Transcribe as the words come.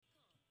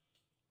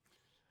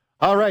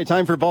All right,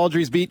 time for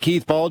Baldrey's Beat.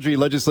 Keith Baldrey,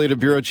 Legislative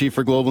Bureau Chief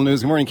for Global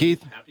News. Good morning,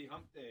 Keith. Happy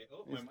hump day.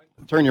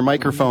 Turn your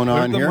microphone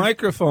on here. here. The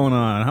microphone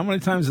on. How many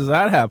times does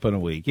that happen a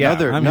week? Yeah,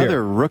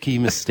 another rookie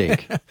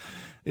mistake.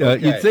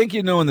 Okay. You'd think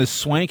you know in the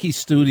swanky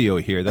studio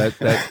here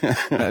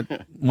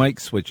that mic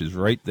switch is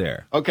right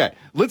there. Okay,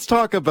 let's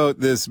talk about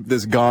this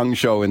gong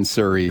show in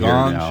Surrey.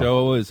 Gong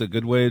show is a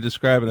good way of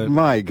describing it.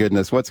 My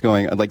goodness, what's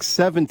going on? Like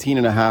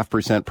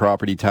 17.5%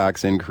 property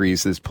tax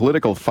increase. This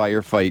political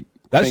firefight.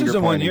 That's just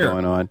in 1 year.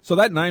 Going on. So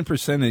that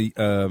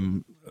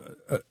 9%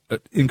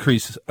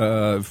 increase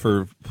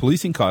for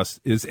policing costs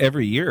is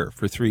every year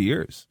for 3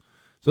 years.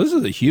 So this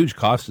is a huge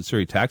cost to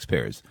Surrey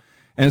taxpayers.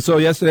 And so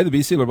yesterday, the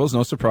BC Liberals,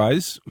 no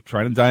surprise,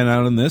 trying to dine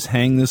out on this,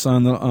 hang this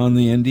on the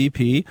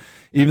NDP.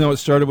 Even though it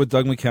started with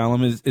Doug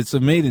McCallum, it's a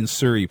made in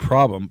Surrey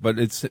problem. But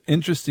it's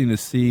interesting to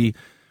see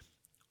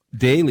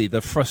daily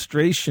the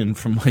frustration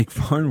from Mike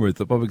Farnworth,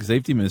 the public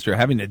safety minister,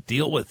 having to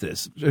deal with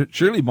this.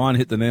 Shirley Bond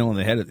hit the nail on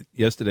the head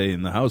yesterday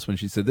in the House when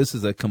she said this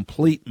is a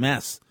complete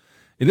mess.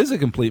 It is a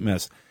complete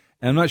mess.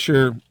 And I'm not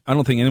sure, I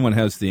don't think anyone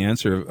has the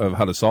answer of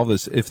how to solve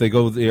this. If they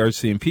go the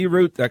RCMP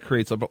route, that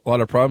creates a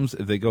lot of problems.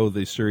 If they go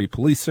the Surrey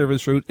Police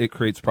Service route, it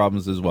creates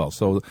problems as well.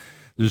 So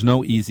there's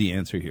no easy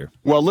answer here.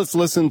 Well, let's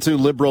listen to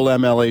Liberal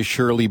MLA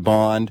Shirley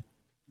Bond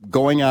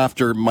going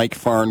after Mike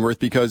Farnworth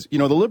because, the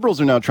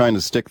Liberals are now trying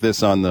to stick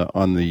this on the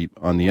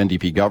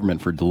NDP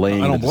government for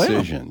delaying the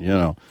decision.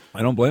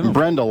 I don't blame him.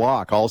 Brenda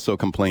Locke also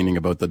complaining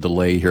about the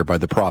delay here by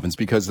the province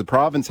because the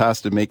province has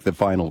to make the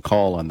final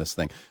call on this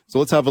thing. So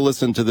let's have a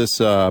listen to this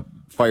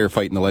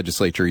firefight in the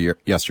legislature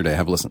yesterday.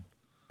 Have a listen.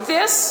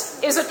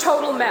 This is a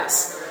total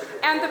mess.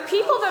 And the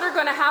people that are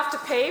going to have to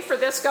pay for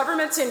this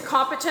government's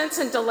incompetence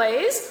and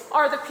delays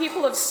are the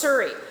people of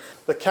Surrey.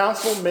 The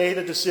council made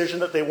a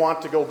decision that they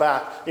want to go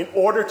back. In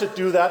order to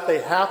do that,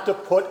 they have to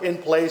put in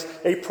place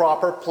a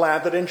proper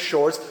plan that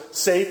ensures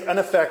safe and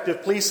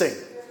effective policing.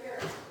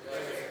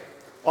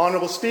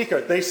 Honourable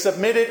Speaker, they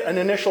submitted an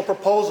initial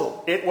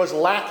proposal. It was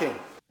lacking.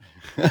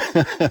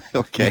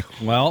 Okay.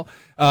 Well,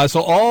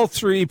 so all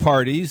three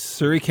parties,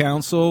 Surrey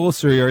Council,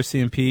 Surrey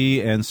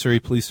RCMP, and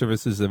Surrey Police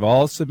Services, have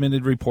all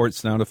submitted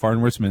reports now to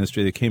Farnworth's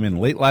ministry. They came in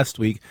late last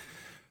week.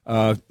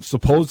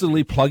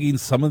 Supposedly plugging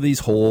some of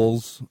these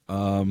holes,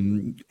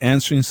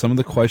 answering some of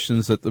the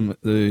questions that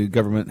the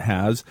government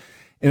has.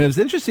 And it was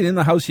interesting in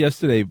the House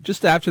yesterday,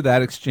 just after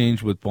that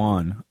exchange with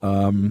Bond,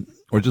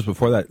 or just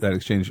before that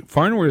exchange,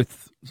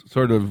 Farnworth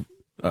sort of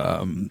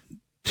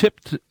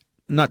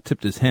not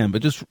tipped his hand,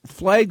 but just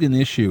flagged an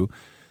issue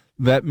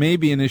that may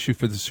be an issue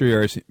for the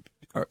Surrey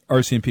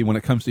RCMP when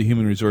it comes to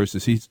human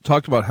resources. He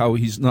talked about how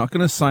he's not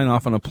going to sign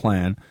off on a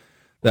plan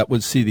that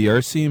would see the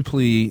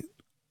RCMP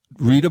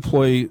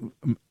redeploy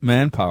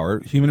manpower,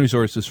 human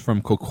resources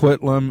from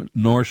Coquitlam,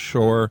 North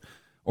Shore,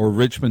 or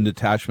Richmond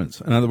detachments.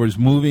 In other words,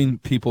 moving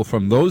people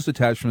from those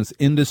detachments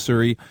into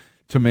Surrey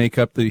to make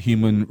up the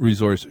human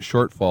resource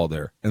shortfall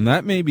there. And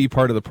that may be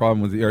part of the problem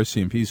with the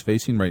RCMP is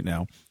facing right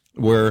now,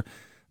 where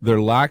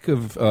their lack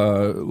of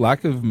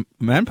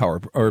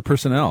manpower or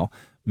personnel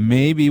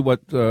may be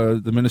what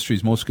the ministry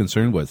is most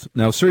concerned with.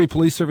 Now, Surrey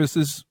Police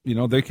Services, they're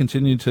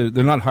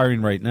not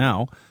hiring right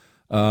now.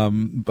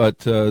 But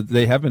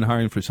they have been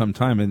hiring for some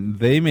time, and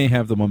they may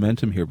have the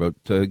momentum here. But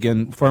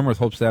again, Farnworth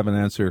hopes to have an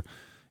answer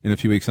in a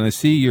few weeks. And I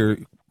see you're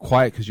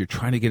quiet because you're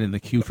trying to get in the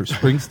queue for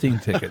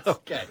Springsteen tickets.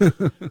 Okay.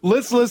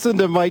 Let's listen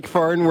to Mike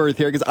Farnworth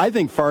here, because I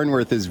think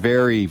Farnworth is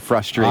very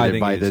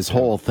frustrated by this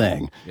whole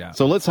thing. Yeah.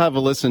 So let's have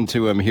a listen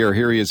to him here.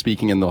 Here he is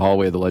speaking in the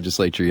hallway of the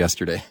legislature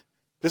yesterday.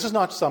 This is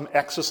not some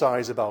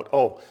exercise about,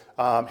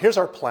 here's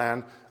our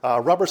plan,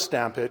 rubber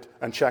stamp it,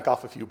 and check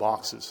off a few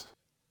boxes.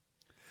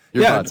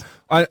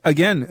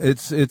 Again,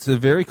 it's a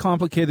very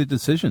complicated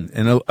decision,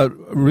 and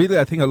really,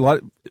 I think a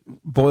lot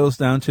boils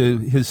down to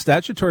his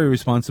statutory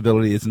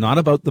responsibility. It's not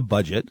about the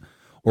budget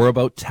or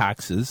about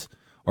taxes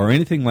or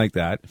anything like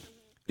that.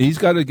 He's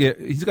got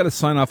to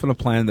sign off on a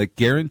plan that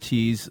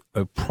guarantees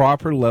a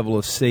proper level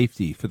of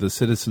safety for the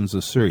citizens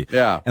of Surrey.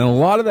 Yeah, and a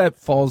lot of that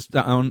falls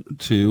down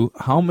to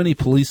how many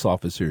police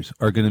officers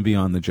are going to be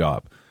on the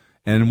job.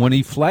 And when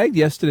he flagged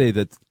yesterday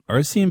that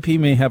RCMP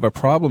may have a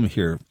problem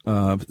here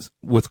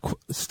with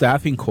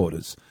staffing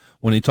quotas,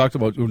 when he talked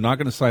about we're not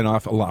going to sign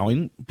off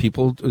allowing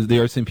people, the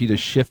RCMP, to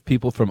shift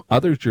people from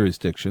other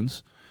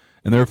jurisdictions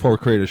and therefore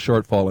create a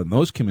shortfall in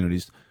those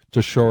communities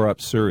to shore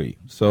up Surrey.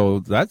 So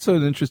that's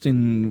an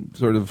interesting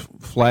sort of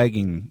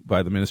flagging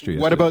by the ministry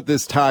yesterday. What about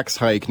this tax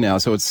hike now?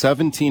 So it's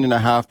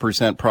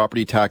 17.5%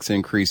 property tax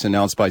increase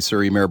announced by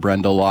Surrey Mayor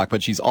Brenda Locke,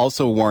 but she's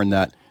also warned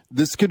that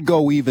this could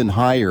go even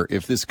higher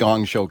if this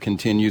gong show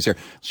continues here.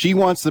 She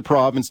wants the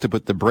province to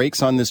put the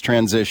brakes on this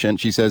transition.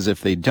 She says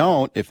if they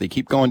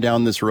keep going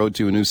down this road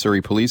to a new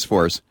Surrey police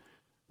force,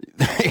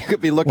 they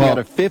could be looking at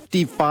a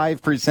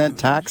 55%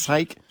 tax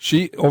hike.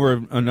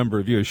 Over a number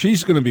of years,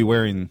 she's going to be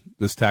wearing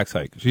this tax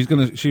hike.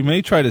 She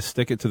may try to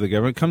stick it to the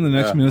government. Come the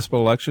next municipal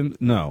election,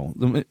 no,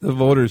 the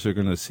voters are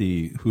going to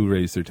see who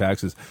raised their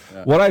taxes.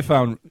 Yeah. What I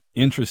found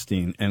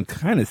interesting and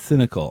kind of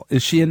cynical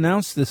is she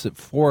announced this at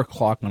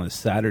 4:00 on a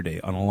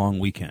Saturday on a long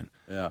weekend.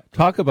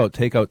 Talk about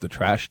take out the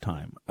trash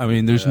time. I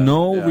mean, there's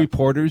no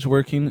reporters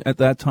working at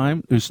that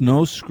time. There's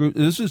no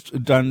scrutiny. This is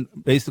done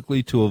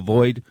basically to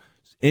avoid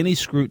any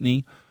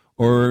scrutiny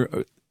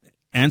or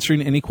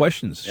answering any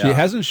questions. She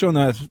hasn't shown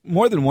that.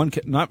 More than one,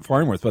 not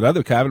Farnworth, but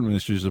other cabinet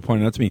ministers have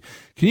pointed out to me.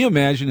 Can you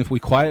imagine if we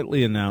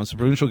the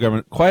provincial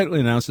government quietly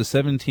announced a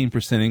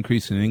 17%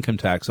 increase in income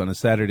tax on a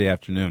Saturday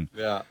afternoon?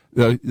 Yeah.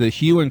 The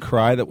hue and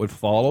cry that would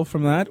follow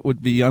from that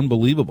would be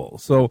unbelievable.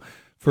 So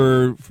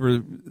for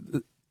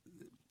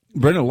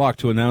Brendan Locke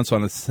to announce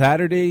on a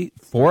Saturday,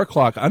 4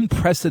 o'clock,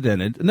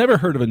 unprecedented, never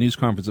heard of a news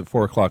conference at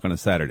 4 o'clock on a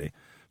Saturday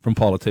from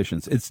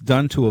politicians. It's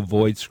done to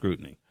avoid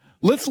scrutiny.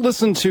 Let's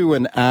listen to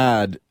an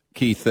ad,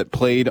 Keith, that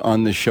played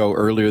on the show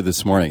earlier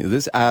this morning.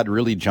 This ad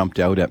really jumped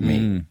out at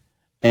me.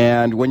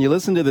 And when you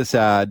listen to this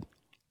ad,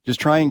 just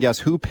try and guess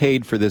who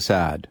paid for this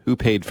ad. Who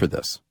paid for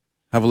this?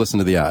 Have a listen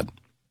to the ad.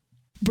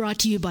 Brought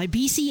to you by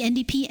BC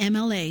NDP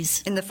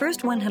MLAs. In the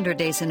first 100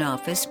 days in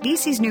office,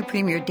 BC's new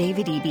Premier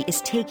David Eby is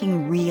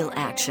taking real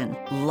action.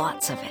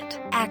 Lots of it.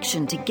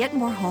 Action to get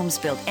more homes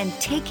built and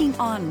taking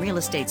on real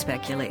estate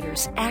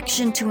speculators.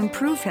 Action to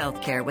improve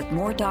healthcare with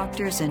more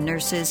doctors and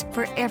nurses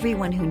for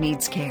everyone who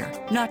needs care,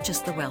 not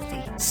just the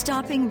wealthy.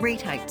 Stopping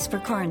rate hikes for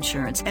car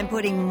insurance and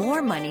putting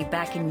more money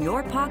back in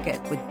your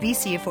pocket with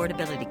BC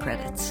affordability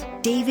credits.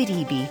 David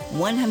Eby,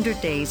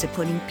 100 days of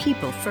putting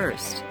people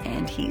first,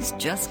 and he's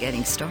just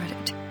getting started.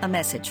 A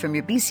message from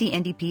your BC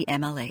NDP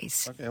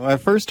MLAs. Okay, when I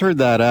first heard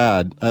that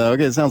ad,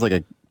 it sounds like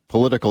a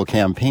political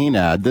campaign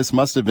ad. This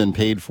must have been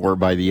paid for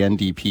by the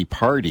NDP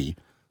party.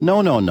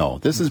 No.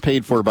 This is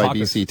paid for by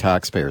BC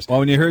taxpayers. Well,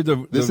 when you heard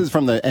this is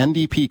from the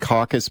NDP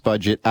caucus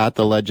budget at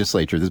the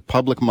legislature. This is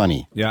public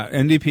money. Yeah,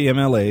 NDP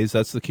MLAs,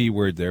 that's the key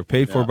word there.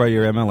 Paid for by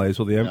your MLAs.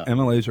 Well, the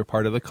MLAs are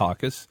part of the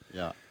caucus.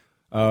 Yeah.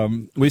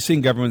 We've seen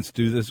governments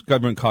do this.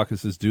 Government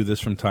caucuses do this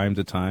from time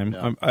to time.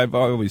 Yeah. I've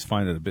always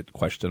find it a bit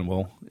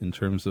questionable in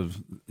terms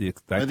of the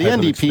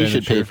NDP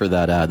should pay for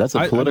that ad. That's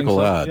a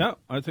political ad. Yeah,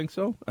 I think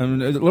so. And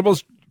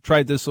Liberals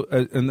tried this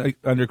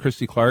under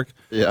Christy Clark,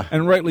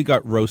 and rightly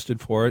got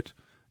roasted for it.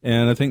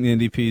 And I think the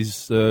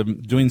NDP's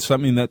doing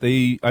something that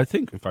I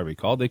think, if I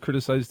recall, they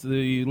criticized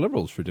the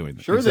Liberals for doing.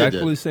 Sure, exactly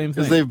they did. The same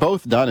thing. Because they've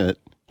both done it,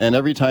 and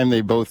every time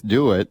they both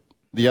do it,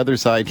 the other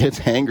side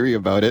gets angry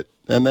about it,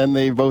 and then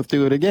they both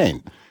do it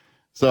again.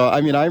 So,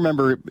 I mean, I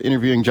remember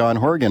interviewing John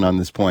Horgan on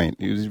this point.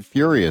 He was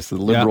furious that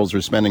the Liberals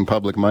were spending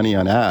public money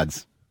on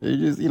ads. They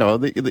just, so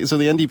the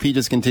NDP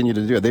just continue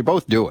to do it. They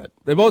both do it.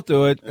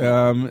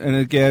 And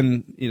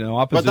again,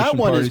 opposition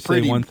parties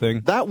say one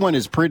thing. That one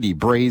is pretty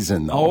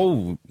brazen, though.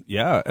 Oh,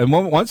 yeah. And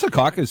once a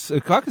caucus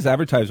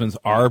advertisements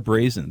are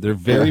brazen. They're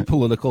very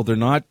political. They're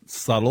not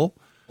subtle.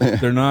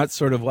 They're not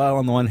sort of,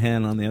 on the one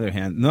hand, on the other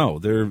hand. No,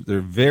 they're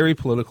very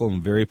political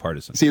and very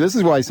partisan. See, this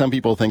is why some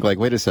people think,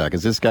 wait a sec,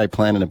 is this guy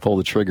planning to pull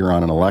the trigger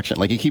on an election?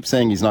 He keeps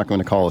saying he's not going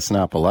to call a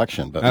snap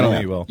election. But I don't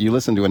think he will. You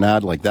listen to an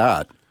ad like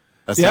that.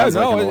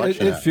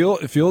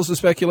 It fuels the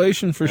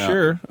speculation for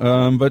sure.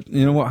 But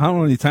you know what? How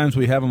many times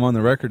we have him on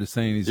the record as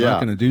saying he's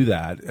not going to do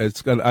that?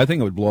 I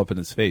think it would blow up in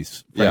his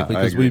face, frankly,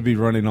 because we'd be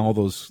running all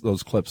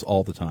those clips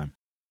all the time.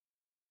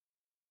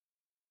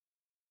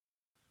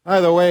 By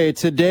the way,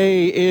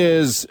 today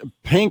is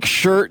Pink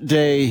Shirt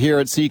Day here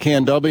at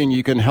CKNW, and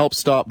you can help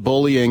stop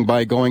bullying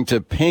by going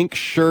to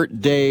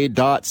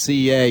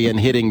pinkshirtday.ca and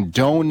hitting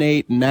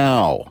Donate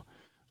Now.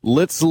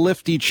 Let's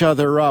lift each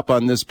other up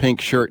on this Pink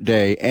Shirt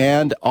Day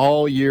and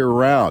all year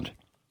round.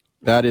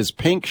 That is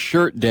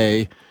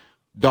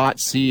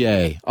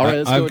pinkshirtday.ca. All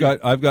right,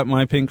 I've got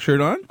my pink shirt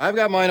on. I've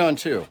got mine on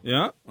too.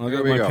 Yeah, I've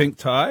got my pink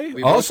tie.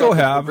 We're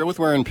both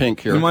wearing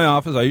pink here in my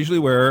office. I usually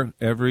wear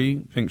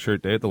every Pink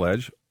Shirt Day at the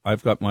Ledge.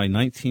 I've got my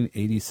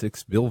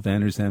 1986 Bill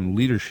Van Der Zand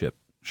leadership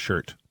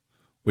shirt,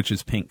 which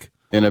is pink.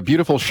 In a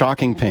beautiful,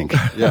 shocking pink.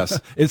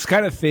 Yes. It's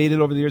kind of faded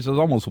over the years. It's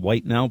almost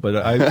white now, but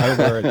I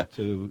wear it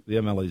to the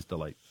MLA's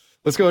delight.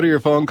 Let's go to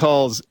your phone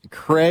calls.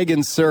 Craig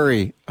in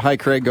Surrey. Hi,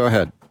 Craig. Go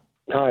ahead.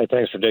 Hi.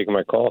 Thanks for taking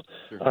my call.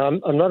 Sure.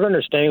 I'm not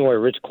understanding why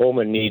Rich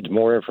Coleman needs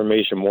more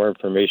information. Where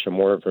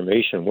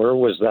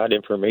was that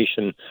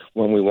information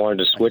when we wanted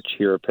to switch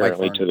here,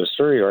 apparently, to the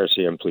Surrey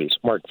RCM police?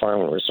 Mark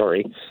Farnworth,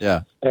 sorry.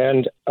 Yeah.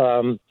 And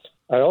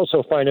I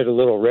also find it a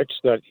little rich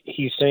that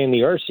he's saying the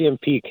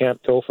RCMP can't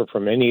pilfer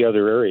from any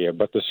other area,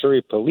 but the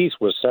Surrey police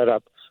was set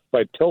up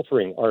by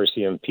pilfering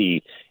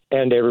RCMP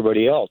and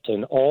everybody else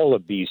in all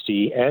of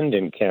BC and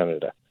in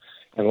Canada.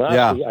 And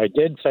lastly, I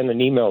did send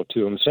an email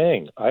to him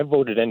saying, I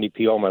voted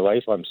NDP all my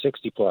life. I'm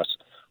 60 plus.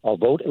 I'll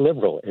vote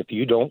Liberal if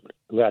you don't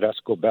let us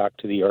go back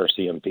to the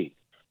RCMP.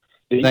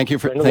 Thank you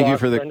for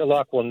the... Brenda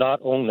Locke will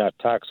not own that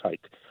tax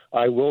hike.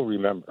 I will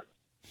remember.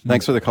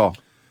 Thanks for the call.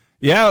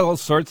 Yeah, all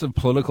sorts of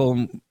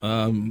political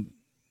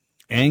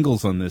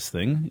angles on this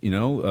thing.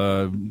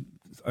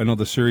 I know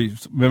the Surrey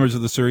members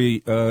of the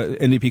Surrey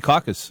NDP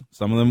caucus.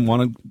 Some of them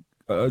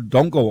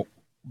don't go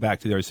back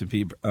to the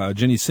RCMP.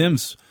 Ginny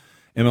Sims,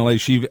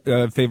 MLA, she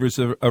favors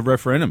a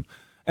referendum,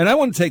 and I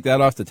want to take that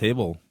off the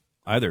table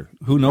either.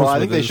 Who knows? Well, I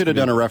think they should have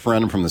done a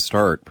referendum from the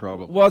start,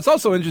 probably. Well, it's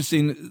also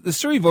interesting. The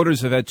Surrey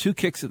voters have had 2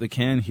 kicks at the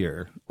can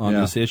here on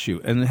this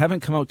issue, and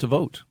haven't come out to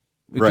vote.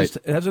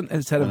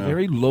 It's had a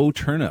very low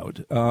turnout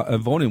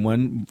of voting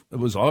when it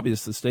was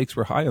obvious the stakes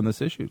were high on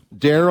this issue.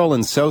 Daryl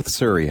in South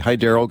Surrey. Hi,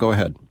 Daryl. Go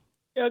ahead.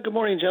 Yeah, good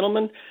morning,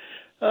 gentlemen.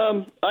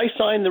 I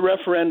signed the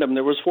referendum.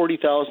 There was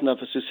 40,000 of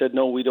us who said,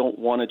 no, we don't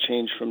want to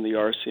change from the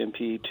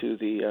RCMP to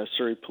the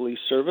Surrey Police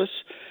Service.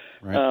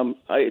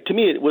 Right. To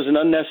me, it was an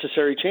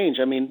unnecessary change.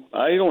 I mean,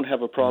 I don't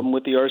have a problem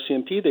with the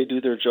RCMP. They do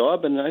their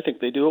job, and I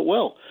think they do it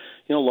well.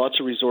 You know, lots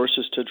of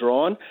resources to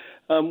draw on.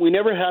 We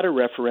never had a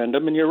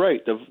referendum, and you're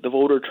right, the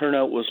voter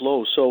turnout was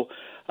low. So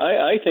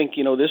I think,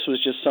 you know, this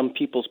was just some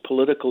people's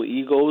political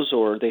egos,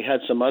 or they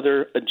had some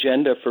other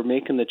agenda for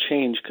making the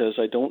change, because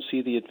I don't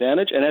see the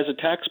advantage. And as a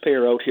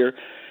taxpayer out here,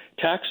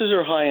 taxes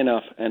are high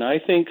enough, and I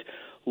think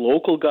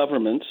local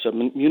governments,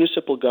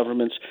 municipal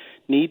governments,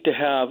 need to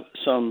have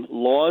some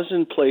laws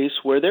in place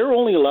where they're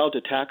only allowed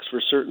to tax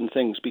for certain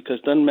things, because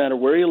it doesn't matter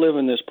where you live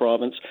in this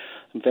province.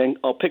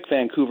 I'll pick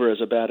Vancouver as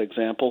a bad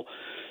example.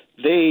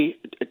 They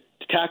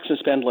tax and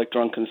spend like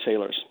drunken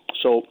sailors.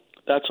 So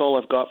that's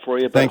all I've got for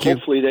you. But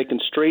hopefully they can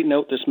straighten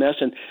out this mess,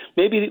 and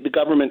maybe the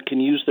government can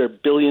use their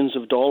billions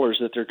of dollars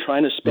that they're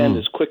trying to spend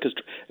as quick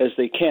as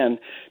they can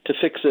to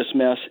fix this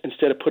mess,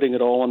 instead of putting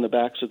it all on the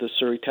backs of the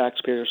Surrey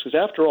taxpayers, because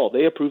after all,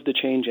 they approved the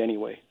change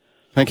anyway.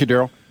 Thank you,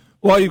 Daryl.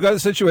 Well, you've got a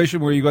situation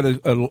where you've got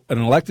an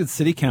elected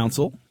city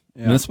council,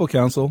 municipal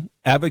council,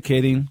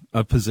 advocating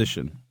a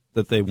position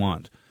that they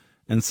want.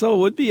 And so it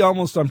would be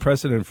almost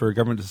unprecedented for a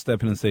government to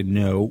step in and say,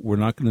 no, we're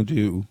not going to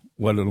do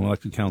what an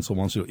elected council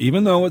wants to do.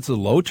 Even though it's a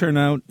low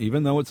turnout,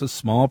 even though it's a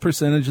small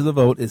percentage of the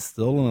vote, it's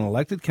still an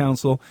elected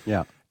council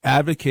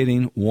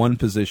advocating one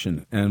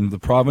position. And the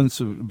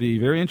province, would be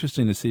very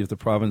interesting to see if the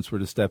province were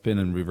to step in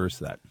and reverse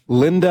that.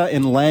 Linda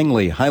in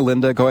Langley. Hi,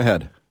 Linda. Go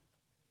ahead.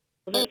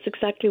 Well, that's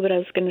exactly what I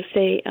was going to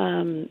say.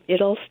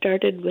 It all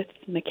started with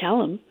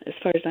McCallum, as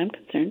far as I'm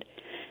concerned,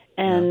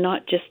 and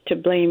not just to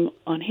blame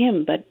on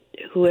him, but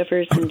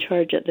whoever's in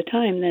charge at the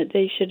time, that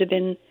they should have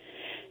been,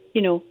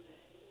 you know,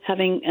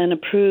 having an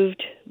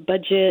approved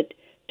budget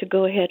to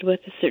go ahead with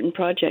a certain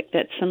project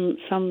that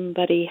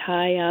somebody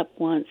high up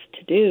wants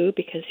to do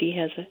because he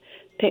has a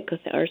pick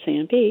with the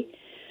RCMP.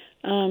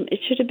 It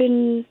should have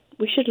been,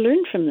 we should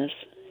learn from this.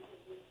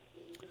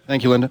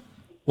 Thank you, Linda.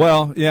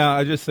 Well, yeah,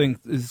 I just think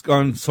it's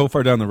gone so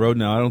far down the road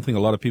now. I don't think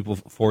a lot of people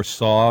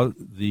foresaw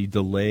the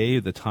delay,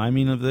 the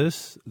timing of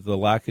this, the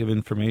lack of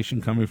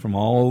information coming from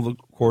all the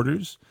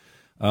quarters,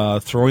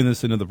 throwing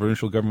this into the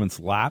provincial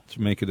government's lap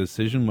to make a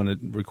decision when it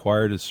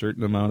required a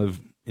certain amount of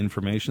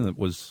information that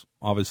was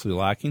obviously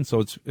lacking.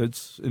 So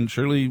it's in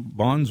Shirley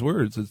Bond's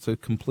words, it's a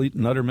complete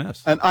and utter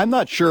mess. And I'm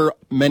not sure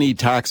many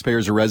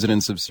taxpayers or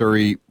residents of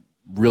Surrey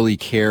really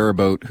care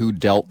about who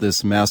dealt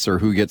this mess or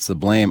who gets the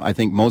blame. I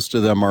think most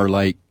of them are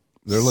like,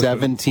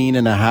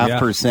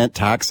 17.5%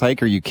 tax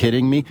hike. Are you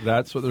kidding me?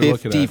 That's what they're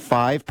looking at.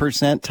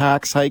 55%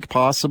 tax hike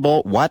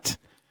possible. What?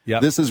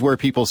 Yep. This is where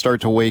people start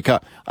to wake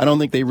up. I don't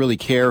think they really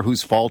care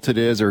whose fault it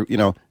is, or, you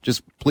know,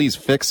 just please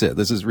fix it.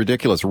 This is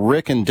ridiculous.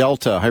 Rick in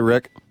Delta. Hi,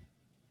 Rick.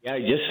 Yeah, I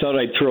just thought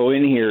I'd throw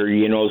in here,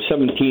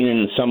 17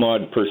 and some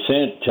odd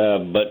percent,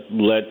 but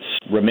let's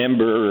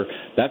remember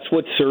that's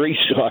what Surrey's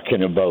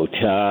talking about.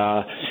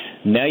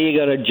 Now you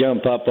got to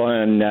jump up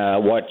on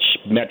watch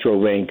Metro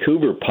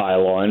Vancouver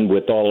pile on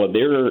with all of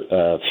their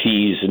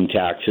fees and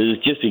taxes.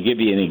 Just to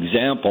give you an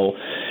example,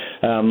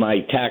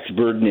 my tax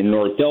burden in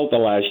North Delta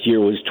last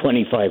year was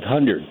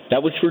 $2,500.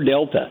 That was for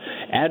Delta.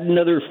 Add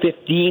another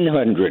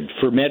 $1,500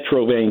 for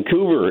Metro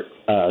Vancouver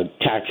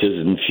taxes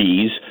and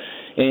fees,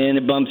 and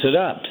it bumps it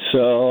up.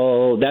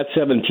 So that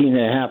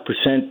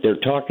 17.5% they're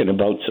talking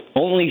about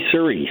only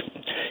Surrey.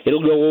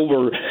 It'll go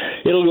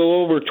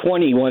over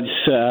 20 once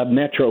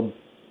Metro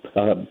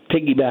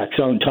piggybacks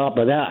on top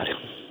of that.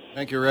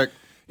 Thank you, Rick.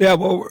 Yeah,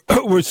 well,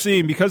 we're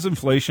seeing, because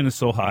inflation is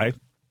so high,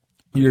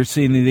 you're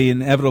seeing the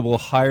inevitable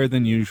higher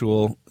than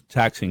usual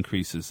tax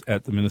increases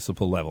at the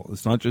municipal level.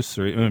 It's not just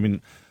Surrey. I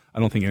mean, I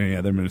don't think any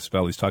other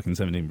municipalities talking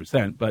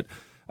 17%, but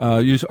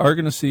you are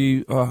going to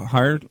see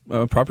higher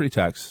property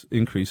tax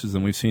increases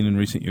than we've seen in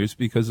recent years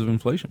because of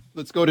inflation.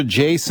 Let's go to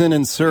Jason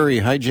in Surrey.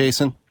 Hi,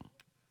 Jason.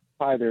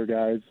 Hi there,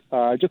 guys.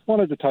 I just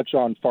wanted to touch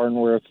on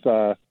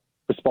Farnworth's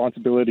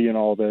responsibility in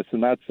all this,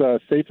 and that's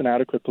safe and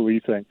adequate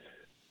policing.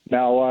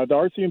 Now, the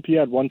RCMP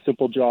had one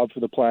simple job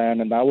for the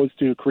plan, and that was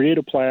to create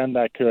a plan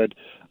that could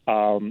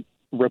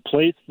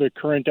replace the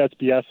current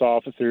SPS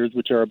officers,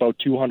 which are about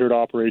 200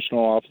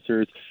 operational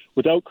officers,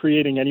 without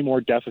creating any more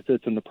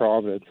deficits in the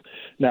province.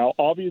 Now,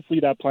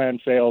 obviously that plan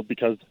failed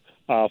because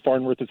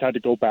Farnworth has had to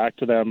go back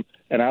to them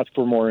and ask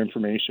for more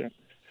information.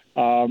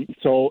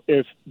 So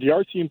if the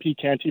RCMP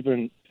can't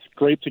even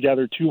scrape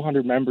together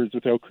 200 members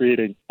without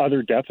creating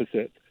other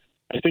deficits,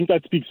 I think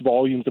that speaks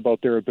volumes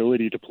about their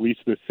ability to police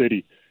this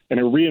city, and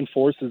it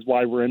reinforces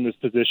why we're in this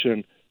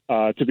position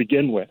to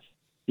begin with.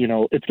 You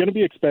know, it's going to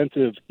be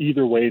expensive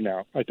either way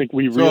now. I think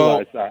we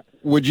realize that.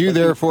 Would you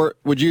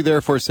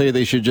therefore say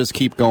they should just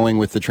keep going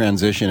with the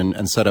transition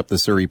and set up the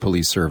Surrey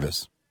Police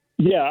Service?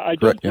 Yeah, I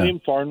don't blame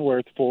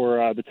Farnworth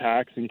for the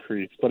tax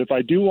increase, but if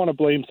I do want to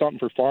blame something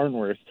for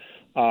Farnworth,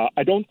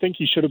 I don't think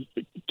he should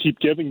have keep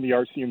giving the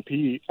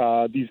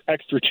RCMP these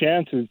extra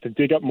chances to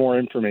dig up more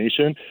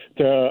information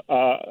to,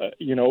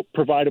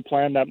 provide a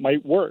plan that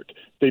might work.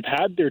 They've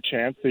had their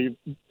chance. They've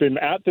been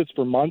at this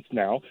for months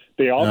now.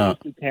 They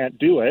obviously can't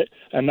do it,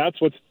 and that's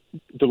what's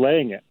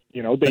delaying it.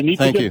 They need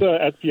to give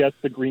the SPS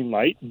the green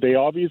light. They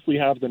obviously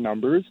have the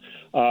numbers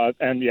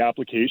and the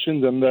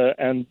applications and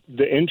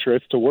the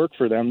interest to work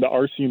for them. The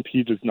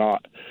RCMP does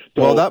not.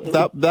 So,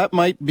 well, that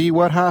might be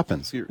what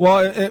happens. Well,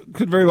 it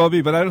could very well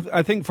be, but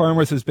I think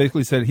Farnworth has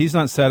basically said he's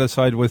not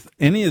satisfied with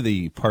any of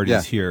the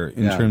parties here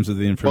in terms of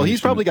the information. Well,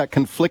 he's probably got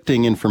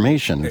conflicting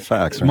information,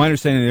 facts. Right? My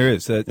understanding there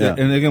is that,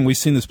 and again, we've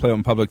seen this play out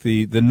in public.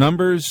 The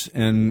numbers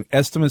and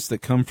estimates that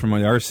come from the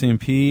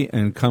RCMP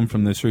and come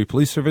from the Surrey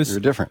Police Service, they're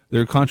different.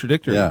 They're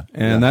contradictory. Yeah.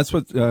 And that's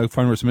what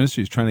Farnworth's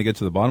ministry is trying to get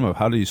to the bottom of.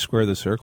 How do you square the circle?